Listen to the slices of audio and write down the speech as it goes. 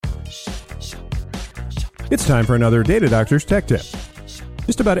It's time for another Data Doctor's Tech Tip.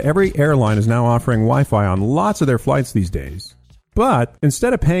 Just about every airline is now offering Wi-Fi on lots of their flights these days. But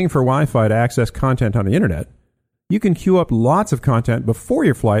instead of paying for Wi-Fi to access content on the internet, you can queue up lots of content before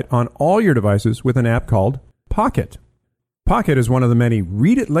your flight on all your devices with an app called Pocket. Pocket is one of the many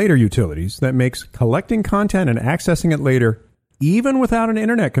read-it-later utilities that makes collecting content and accessing it later, even without an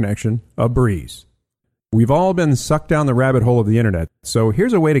internet connection, a breeze. We've all been sucked down the rabbit hole of the internet, so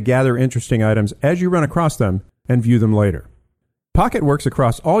here's a way to gather interesting items as you run across them and view them later. Pocket works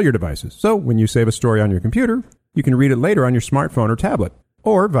across all your devices, so when you save a story on your computer, you can read it later on your smartphone or tablet,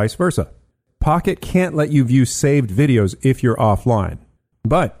 or vice versa. Pocket can't let you view saved videos if you're offline.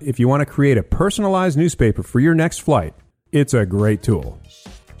 But if you want to create a personalized newspaper for your next flight, it's a great tool.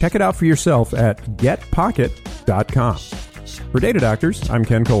 Check it out for yourself at getpocket.com. For Data Doctors, I'm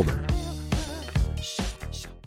Ken Colbert.